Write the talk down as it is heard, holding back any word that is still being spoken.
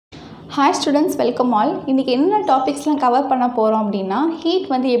Hi students, welcome all. இன்னைக்கு என்ன டாபிக்ஸ்லாம் cover பண்ண போறோம் அப்படினா ஹீட்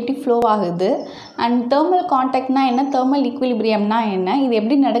வந்து எப்படி ஃப்ளோ ஆகுது and thermal contactனா என்ன thermal equilibriumனா என்ன இது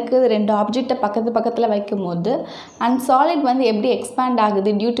எப்படி நடக்குது ரெண்டு ஆப்ஜெக்ட்ட பக்கத்துல வைக்கும்போது and solid வந்து எப்படி எக்ஸ்பாண்ட்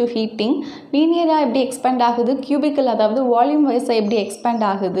ஆகுது due to heating linear எப்படி எக்ஸ்பாண்ட் ஆகுது cubical அதாவது வால்யூம் வைஸா எப்படி எக்ஸ்பாண்ட்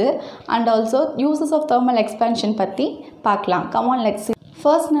ஆகுது and also uses of thermal expansion பத்தி பார்க்கலாம். Come on, let's see.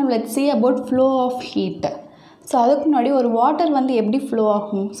 First now let's see about flow of heat. So அதுக்கு முன்னாடி ஒரு வாட்டர் வந்து எப்படி ஃப்ளோ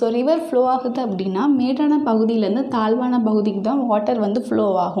ஆகும் ஸோ ரிவர் ஃப்ளோ ஆகுது அப்படின்னா மேடான பகுதியிலேருந்து தாழ்வான பகுதிக்கு தான் வாட்டர் வந்து ஃப்ளோ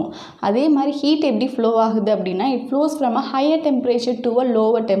ஆகும். அதே மாதிரி ஹீட் எப்படி ஃப்ளோ ஆகுது அப்படின்னா it flows from a higher temperature to a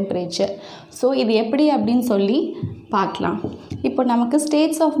lower temperature. So இது எப்படி அப்படின்னு சொல்லி பார்க்கலாம். இப்போ நமக்கு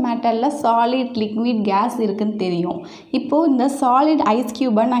states of மேட்டரில் solid liquid case இருக்குதுன்னு தெரியும். இப்போது இந்த சாலிட் ஐஸ்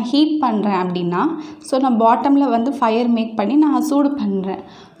க்யூபை நான் ஹீட் பண்ணுறேன் அப்படின்னா ஸோ நான் பாட்டமில் வந்து ஃபயர் மேக் பண்ணி நான் சூடு பண்ணுறேன்.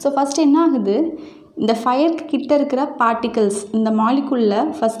 ஸோ ஃபஸ்ட்டு என்ன ஆகுது இந்த ஃபயருக்கு கிட்ட இருக்கிற பார்ட்டிகல்ஸ் இந்த மாலிகுலில்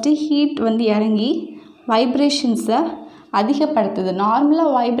ஃபஸ்ட்டு ஹீட் வந்து இறங்கி வைப்ரேஷன்ஸை அதிகப்படுத்துது.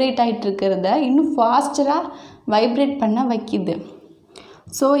 நார்மலாக வைப்ரேட் ஆகிட்டு இருக்கிறத இன்னும் ஃபாஸ்டராக வைப்ரேட் பண்ண வைக்கிது.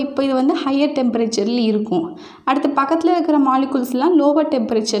 ஸோ இப்போ இது வந்து ஹையர் டெம்பரேச்சரில் இருக்கும். அடுத்து பக்கத்தில் இருக்கிற மாலிகுல்ஸ்லாம் லோவர்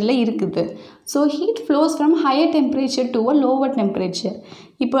டெம்பரேச்சரில் இருக்குது. So heat flows from higher temperature to a lower temperature.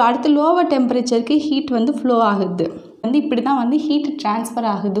 இப்போ அடுத்து லோவர் டெம்பரேச்சருக்கு ஹீட் வந்து ஃப்ளோ ஆகுது. வந்து இப்படி தான் வந்து ஹீட் ட்ரான்ஸ்ஃபர்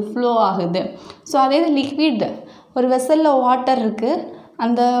ஆகுது ஃப்ளோ ஆகுது. ஸோ அதே லிக்விட் ஒரு வெசலில் வாட்டர் இருக்குது.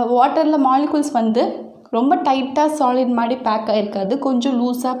 அந்த வாட்டரில் மாலிகுல்ஸ் வந்து ரொம்ப டைட்டாக சாலிட் மாதிரி பேக் ஆகிருக்காது, கொஞ்சம்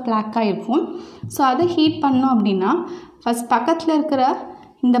லூஸாக பிளாக்காக இருக்கும். ஸோ அதை ஹீட் பண்ணோம் அப்படின்னா ஃபஸ்ட் பக்கத்தில் இருக்கிற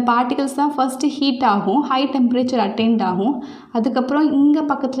இந்த பார்ட்டிகல்ஸ் தான் ஃபஸ்ட்டு ஹீட் ஆகும், ஹை டெம்பரேச்சர் அட்டெண்ட் ஆகும். அதுக்கப்புறம் இங்கே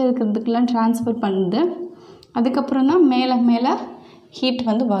பக்கத்தில் இருக்கிறதுக்கெல்லாம் ட்ரான்ஸ்ஃபர் பண்ணுது. அதுக்கப்புறம் தான் மேலே ஹீட்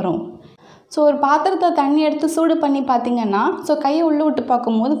வந்து வரும். ஸோ ஒரு பாத்திரத்தை தண்ணி எடுத்து சூடு பண்ணி பார்த்திங்கன்னா ஸோ கையை உள்ளே விட்டு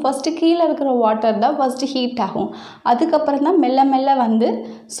பார்க்கும்போது ஃபஸ்ட்டு கீழே இருக்கிற வாட்டர் தான் ஃபஸ்ட்டு ஹீட் ஆகும். அதுக்கப்புறம் தான் மெல்ல வந்து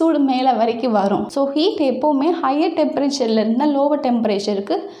சூடு மேலே வரைக்கும் வரும். ஸோ ஹீட் எப்போவுமே ஹையர் டெம்பரேச்சர்லேருந்து லோவர்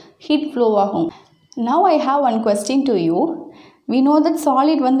டெம்பரேச்சருக்கு ஹீட் ஃப்ளோ ஆகும். Now I have one question to you. we know that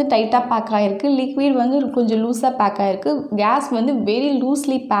solid வந்து டைட்டாக பேக் ஆகிருக்கு, லிக்விட் வந்து கொஞ்சம் லூஸாக பேக் ஆகிருக்கு, கேஸ் வந்து வெரி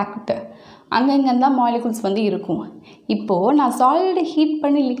லூஸ்லி பேக்டு, அங்கங்கே தான் மாலிகுல்ஸ் வந்து இருக்கும். இப்போது நான் சாலிடை ஹீட்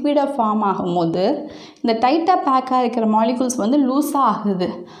பண்ணி லிக்விடாக ஃபார்ம் ஆகும்போது இந்த டைட்டாக பேக்காக இருக்கிற மாலிகுல்ஸ் வந்து லூஸாக ஆகுது.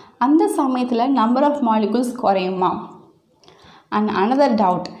 அந்த சமயத்தில் நம்பர் ஆஃப் மாலிகுல்ஸ் குறையுமா? அண்ட் அனதர்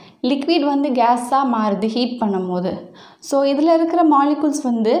டவுட், லிக்விட் வந்து கேஸாக மாறுது ஹீட் பண்ணும்போது. ஸோ இதில் இருக்கிற மாலிகுல்ஸ்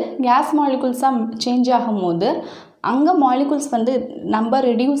வந்து கேஸ் மாலிகுல்ஸாக சேஞ்ச் ஆகும்போது அங்கே மாலிகுல்ஸ் வந்து நம்பர்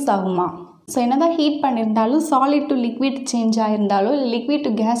ரெடியூஸ் ஆகுமா? ஸோ என்ன தான் ஹீட் பண்ணியிருந்தாலும் சாலிட் டு லிக்விட் சேஞ்ச் ஆகிருந்தாலோ இல்லை லிக்விட்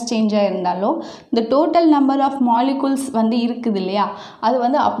டு கேஸ் சேஞ்ச் ஆகிருந்தாலோ இந்த டோட்டல் நம்பர் ஆஃப் மாலிகுல்ஸ் வந்து இருக்குது இல்லையா, அது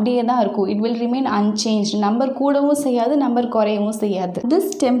வந்து அப்படியே தான் இருக்கும். It will remain unchanged. Number கூடவும் செய்யாது, நம்பர் குறையவும் செய்யாது.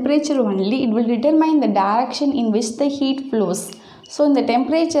 This temperature only it will determine the direction in which the heat flows. So இந்த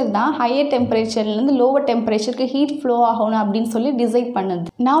டெம்பரேச்சர் தான் ஹையர் டெம்பரேச்சர்லேருந்து லோவர் டெம்பரேச்சருக்கு ஹீட் ஃப்ளோ ஆகணும் அப்படின்னு சொல்லி டிசைட் பண்ணுது.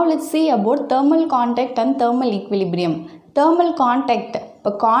 Now let's see about thermal contact and thermal equilibrium. thermal contact,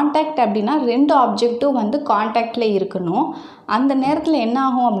 இப்போ contact அப்படின்னா ரெண்டு ஆப்ஜெக்ட்டும் வந்து காண்டாக்டில் இருக்கணும். அந்த நேரத்தில் என்ன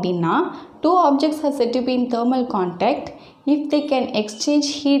ஆகும் அப்படின்னா two objects R set to be in thermal contact if they can exchange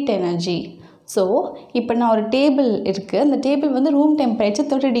heat energy. So இப்போ நான் ஒரு டேபிள் இருக்குது, அந்த டேபிள் வந்து ரூம் டெம்பரேச்சர்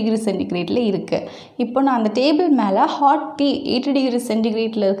 30 டிகிரி சென்டிகிரேட்டில் இருக்குது. இப்போ நான் அந்த டேபிள் மேலே ஹாட் டீ 80 டிகிரி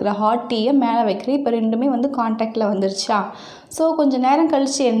சென்டிகிரேட்டில் இருக்கிற ஹாட் டீயை மேலே வைக்கிறேன். இப்போ ரெண்டுமே வந்து காண்டாக்டில் வந்துருச்சா? ஸோ கொஞ்சம் நேரம்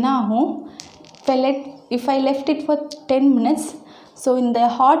கழித்து என்ன ஆகும், if I left it for 10 minutes, so இந்த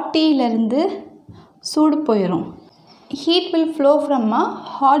ஹாட் டீயிலேருந்து சூடு போயிடும். Heat will flow from a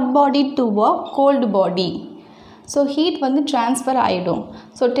hot body to a gold body. So heat வந்து ட்ரான்ஸ்ஃபர் ஆகிடும்.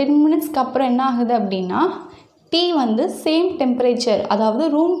 ஸோ 10 மினிட்ஸ்க்கு அப்புறம் என்ன ஆகுது அப்படின்னா டீ வந்து சேம் டெம்பரேச்சர் அதாவது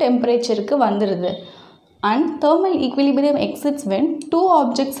ரூம் டெம்பரேச்சருக்கு வந்துடுது. And thermal equilibrium exists when two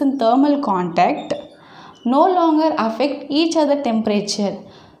objects in thermal contact no longer affect each other temperature.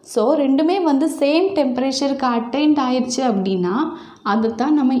 So ரெண்டுமே வந்து சேம் டெம்பரேச்சருக்கு அட்டைண்ட் ஆயிடுச்சு அப்படின்னா அது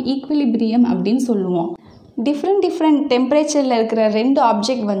தான் நம்ம ஈக்குவிலிபிரியம் அப்படின்னு சொல்லுவோம். டிஃப்ரெண்ட் டெம்பரேச்சரில் இருக்கிற ரெண்டு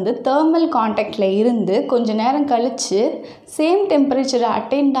ஆப்ஜெக்ட் வந்து தேர்மல் காண்டாக்டில் இருந்து கொஞ்சம் நேரம் கழித்து சேம் டெம்பரேச்சரை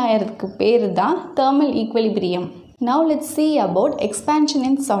அட்டெண்ட் ஆகிறதுக்கு பேர் தான் thermal equilibrium. Now let's see about expansion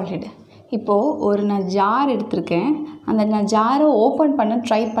in solid. இப்போது நான் ஜார் எடுத்திருக்கேன், நான் ஜாரை ஓப்பன் பண்ண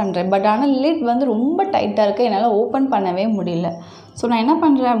ட்ரை பண்ணுறேன். பட் ஆனால் லிட் வந்து ரொம்ப டைட்டாக இருக்குது, என்னால் ஓப்பன் பண்ணவே முடியல. ஸோ நான் என்ன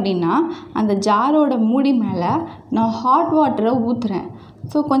பண்ணுறேன் அப்படின்னா அந்த ஜாரோட மூடி மேலே நான் ஹாட் வாட்டரை ஊற்றுறேன்.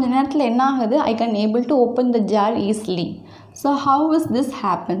 ஸோ கொஞ்சம் நேரத்தில் என்ன ஆகுது, I can able to open the jar easily. So how is this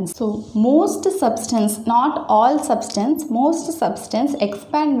happens? So most substance, not all substance, most substance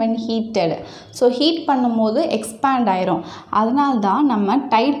expand when heated. So heat பண்ணும்போது expand ஆயிரும். அதனால தான் நம்ம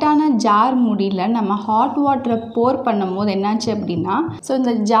டைட்டான ஜார் மூடியில் நம்ம ஹாட் வாட்டரை போர் பண்ணும்போது என்னாச்சு அப்படின்னா, ஸோ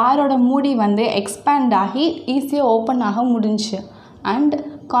இந்த ஜாரோட மூடி வந்து எக்ஸ்பேண்ட் ஆகி ஈஸியாக ஓப்பன் ஆக முடிஞ்சு. And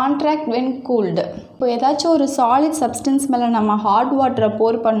contract when cooled. இப்போ ஏதாச்சும் ஒரு சாலிட் சப்ஸ்டன்ஸ் மேலே நம்ம ஹாட் வாட்டரை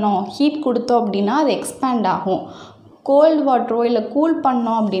போர் பண்ணோம், ஹீட் கொடுத்தோம் அப்படின்னா அது எக்ஸ்பேண்ட் ஆகும். கோல்டு வாட்டரோ இல்லை கூல்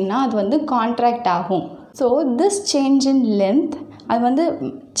பண்ணோம் அப்படின்னா அது வந்து கான்ட்ராக்ட் ஆகும். So this change in length, அது வந்து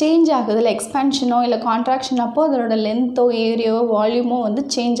சேஞ்ச் ஆகுது இல்லை எக்ஸ்பேன்ஷனோ இல்லை கான்ட்ராக்ஷன் அப்போ அதோட லென்த்தோ ஏரியாவோ வால்யூமோ வந்து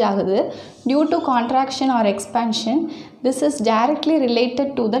சேஞ்ச் ஆகுது due to contraction R expansion. This is directly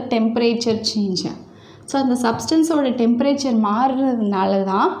related to the temperature change. So அந்த சப்ஸ்டன்ஸோட டெம்பரேச்சர் மாறுறதுனால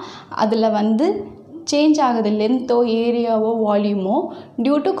தான் அதில் வந்து சேஞ்ச் ஆகுது லென்த்தோ ஏரியாவோ வால்யூமோ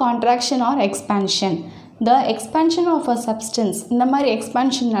due to contraction R expansion. The expansion of a substance, இந்த மாதிரி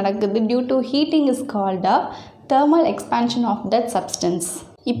expansion நடக்குது due to heating is called a thermal expansion of that substance.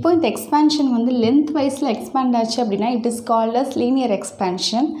 இப்போ இந்த expansion வந்து length wiseல expand ஆச்சு அப்படின்னா it is called as linear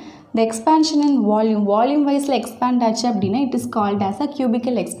expansion. The expansion in volume wiseல expand ஆச்சு அப்படின்னா it is called as a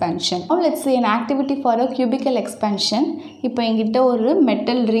cubical expansion. Now let's say an activity for a cubical expansion. இப்போ எங்கிட்ட ஒரு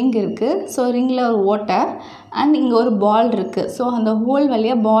மெட்டல் ரிங் இருக்குது. So ரிங்கில் ஒரு ஓட்டை அண்ட் இங்கே ஒரு பால் இருக்குது. ஸோ அந்த ஹோல்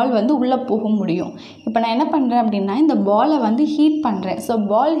வழியாக பால் வந்து உள்ளே போக முடியும். இப்போ நான் என்ன பண்ணுறேன் அப்படின்னா இந்த பாலை வந்து ஹீட் பண்ணுறேன். ஸோ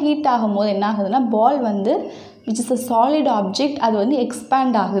பால் ஹீட் ஆகும்போது என்ன ஆகுதுன்னா பால் வந்து which is a solid object அது வந்து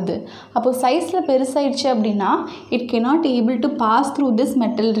எக்ஸ்பேண்ட் ஆகுது. அப்போது சைஸில் பெருசாயிடுச்சு அப்படின்னா it cannot able to pass through this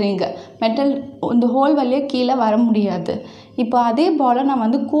metal ring. Metal இந்த ஹோல் வழியாக கீழே வர முடியாது. இப்போ அதே பாலை நான்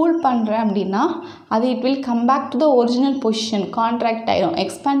வந்து கூல் பண்ணுறேன் அப்படின்னா அது it will come back to the original position, contract ஆயிரும்.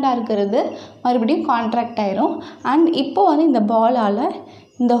 எக்ஸ்பேண்டாக இருக்கிறது மறுபடியும் கான்ட்ராக்ட் ஆயிரும். அண்ட் இப்போ வந்து இந்த பாலால்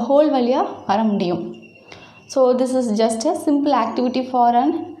இந்த ஹோல் வழியாக வர முடியும். So this is just a simple activity for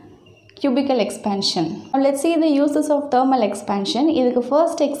an cubical expansion. Now let's see the uses of thermal expansion. இதுக்கு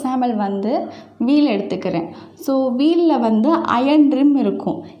first example வந்து வீல் எடுத்துக்கிறேன். ஸோ வீலில் வந்து அயன் ரிம்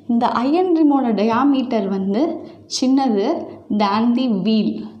இருக்கும். இந்த அயன் ரிம்மோட டயாமீட்டர் வந்து சின்னது than the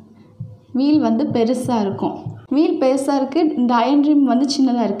wheel. வீல் வந்து பெருசாக இருக்கும். வீல் பெருசாக இருக்குது, இந்த அயன் ரிம் வந்து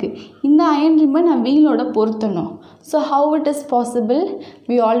சின்னதாக இருக்குது. இந்த அயன் ரிம்மை நான் வீலோட பொருத்தணும். So how it is possible?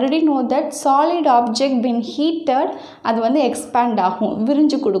 We already know that solid object when heated அது வந்து எக்ஸ்பேண்ட் ஆகும்,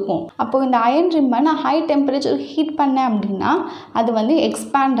 விரிஞ்சு கொடுக்கும். அப்போது இந்த அயன் ரிம்மை நான் ஹை டெம்பரேச்சர் ஹீட் பண்ணேன் அப்படின்னா அது வந்து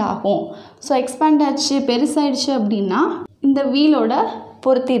எக்ஸ்பேண்ட் ஆகும். ஸோ எக்ஸ்பேண்ட் ஆச்சு பெருசாகிடுச்சு அப்படின்னா இந்த வீலோட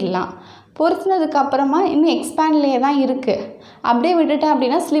பொருத்திடலாம். பொருத்தினதுக்கப்புறமா இன்னும் எக்ஸ்பேண்ட்லேயே தான் இருக்குது. அப்படியே விட்டுட்டேன்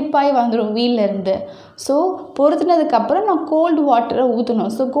அப்படின்னா ஸ்லிப் ஆகி வந்துடும் வீல்லேருந்து. ஸோ பொருத்தினதுக்கப்புறம் நான் கோல்டு வாட்டரை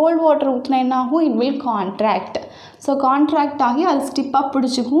ஊற்றணும். ஸோ கோல்டு வாட்டர் ஊற்றினா என்ன ஆகும்? It will contract. So contract ஆகி அது ஸ்டிப்பாக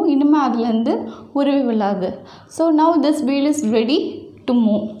பிடிச்சிக்கும். இனிமேல் அதுலேருந்து உருவி விழாது. So now this wheel is ready to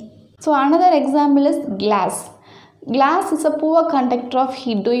move. So another example is glass. Glass is a poor conductor of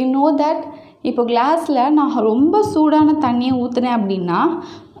heat. Do you know that? இப்போ கிளாஸில் நான் ரொம்ப சூடான தண்ணியை ஊற்றுனேன் அப்படின்னா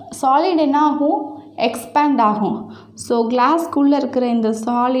சாலிட் என்ன ஆகும்? எக்ஸ்பேண்ட் ஆகும். ஸோ கிளாஸ்க்குள்ளே இருக்கிற இந்த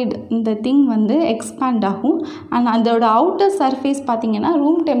சாலிட் இந்த திங் வந்து எக்ஸ்பேண்ட் ஆகும். அண்ட் அதோட அவுட்டர் சர்ஃபேஸ் பார்த்திங்கன்னா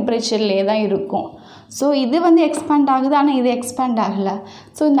ரூம் டெம்பரேச்சர்லேயே தான் இருக்கும். ஸோ இது வந்து எக்ஸ்பேண்ட் ஆகுது, ஆனால் இது எக்ஸ்பேண்ட் ஆகலை.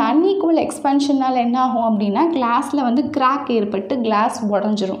 ஸோ இந்த அன்ஈக்குவல் எக்ஸ்பென்ஷனால் என்ன ஆகும் அப்படின்னா கிளாஸில் வந்து கிராக் ஏற்பட்டு கிளாஸ்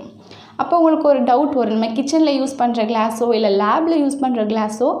உடஞ்சிரும். அப்போ உங்களுக்கு ஒரு டவுட் வரும், நம்ம கிச்சனில் யூஸ் பண்ணுற கிளாஸோ இல்லை லேபில் யூஸ் பண்ணுற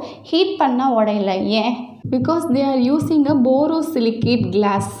கிளாஸோ ஹீட் பண்ணால் உடையல. ஏன்? Because they are using a borosilicate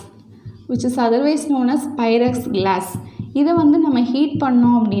glass which is otherwise known as pyrex glass. இதை வந்து நம்ம ஹீட்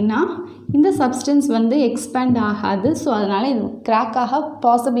பண்ணோம் அப்படின்னா இந்த சப்ஸ்டன்ஸ் வந்து எக்ஸ்பேண்ட் ஆகாது. ஸோ அதனால் இது கிராக் ஆக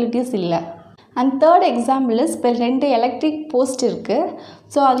பாசிபிலிட்டிஸ் இல்லை. அண்ட் தேர்ட் எக்ஸாம்பிள் இஸ் இப்போ 2 எலக்ட்ரிக் போஸ்ட் இருக்குது.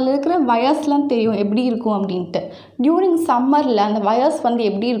 ஸோ அதில் இருக்கிற வயர்ஸ்லாம் தெரியும் எப்படி இருக்கும் அப்படின்ட்டு. டியூரிங் சம்மரில் அந்த வயர்ஸ் வந்து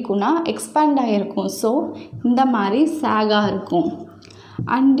எப்படி இருக்குன்னா எக்ஸ்பேண்ட் ஆகிருக்கும். ஸோ இந்த மாதிரி சேகாக இருக்கும்.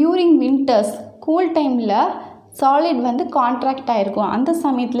 அண்ட் டியூரிங் வின்டர்ஸ் கூல் டைமில் சாலிட் வந்து கான்ட்ராக்ட் ஆகிருக்கும். அந்த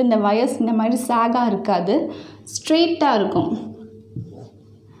சமயத்தில் இந்த வயர்ஸ் இந்த மாதிரி சேகாக இருக்காது, ஸ்ட்ரெயிட்டாக இருக்கும்.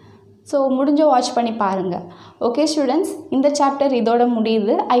 ஸோ முடிஞ்ச வாட்ச் பண்ணி பாருங்கள். ஓகே ஸ்டூடெண்ட்ஸ், இந்த சாப்டர் இதோட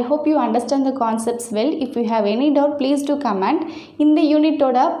முடியுது. I hope you understand the concepts well. If you have any doubt please do comment. இந்த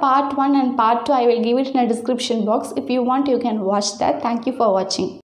யூனிட்டோட part 1 and part 2 I will give it in a description box. If you want you can watch that. Thank you for watching.